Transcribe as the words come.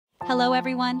Hello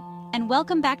everyone, and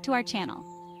welcome back to our channel.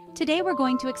 Today we're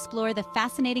going to explore the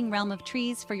fascinating realm of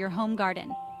trees for your home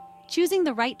garden. Choosing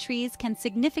the right trees can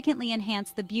significantly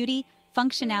enhance the beauty,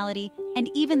 functionality, and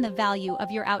even the value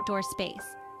of your outdoor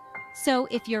space. So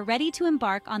if you're ready to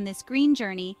embark on this green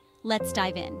journey, let's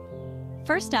dive in.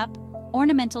 First up,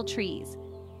 ornamental trees.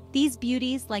 These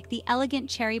beauties, like the elegant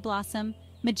cherry blossom,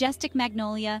 majestic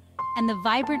magnolia, and the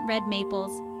vibrant red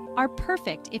maples, are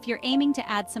perfect if you're aiming to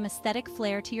add some aesthetic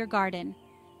flair to your garden.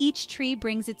 Each tree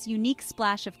brings its unique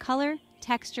splash of color,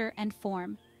 texture, and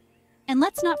form. And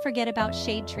let's not forget about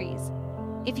shade trees.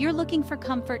 If you're looking for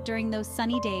comfort during those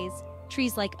sunny days,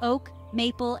 trees like oak,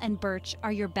 maple, and birch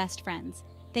are your best friends.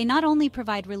 They not only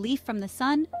provide relief from the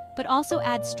sun, but also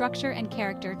add structure and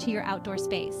character to your outdoor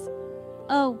space.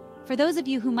 Oh, for those of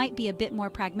you who might be a bit more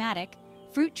pragmatic,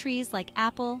 fruit trees like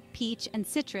apple, peach, and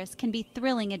citrus can be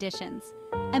thrilling additions.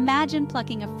 Imagine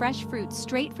plucking a fresh fruit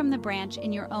straight from the branch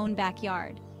in your own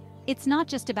backyard. It's not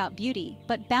just about beauty,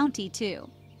 but bounty too.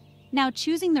 Now,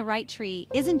 choosing the right tree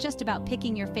isn't just about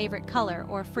picking your favorite color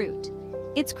or fruit.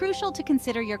 It's crucial to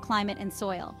consider your climate and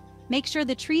soil. Make sure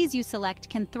the trees you select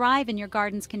can thrive in your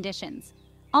garden's conditions.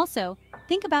 Also,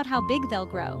 think about how big they'll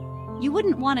grow. You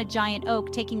wouldn't want a giant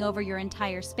oak taking over your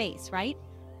entire space, right?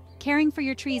 Caring for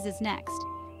your trees is next.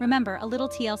 Remember, a little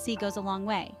TLC goes a long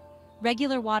way.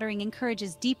 Regular watering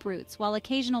encourages deep roots, while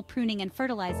occasional pruning and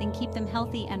fertilizing keep them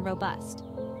healthy and robust.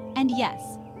 And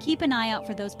yes, keep an eye out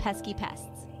for those pesky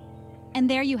pests. And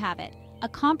there you have it, a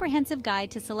comprehensive guide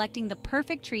to selecting the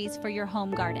perfect trees for your home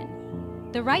garden.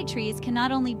 The right trees can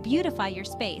not only beautify your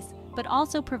space, but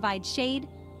also provide shade,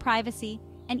 privacy,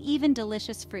 and even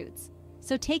delicious fruits.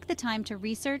 So take the time to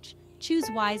research, choose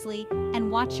wisely,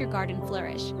 and watch your garden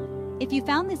flourish. If you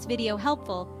found this video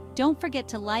helpful, don't forget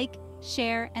to like,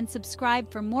 share, and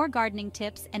subscribe for more gardening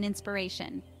tips and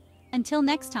inspiration. Until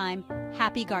next time,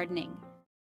 happy gardening!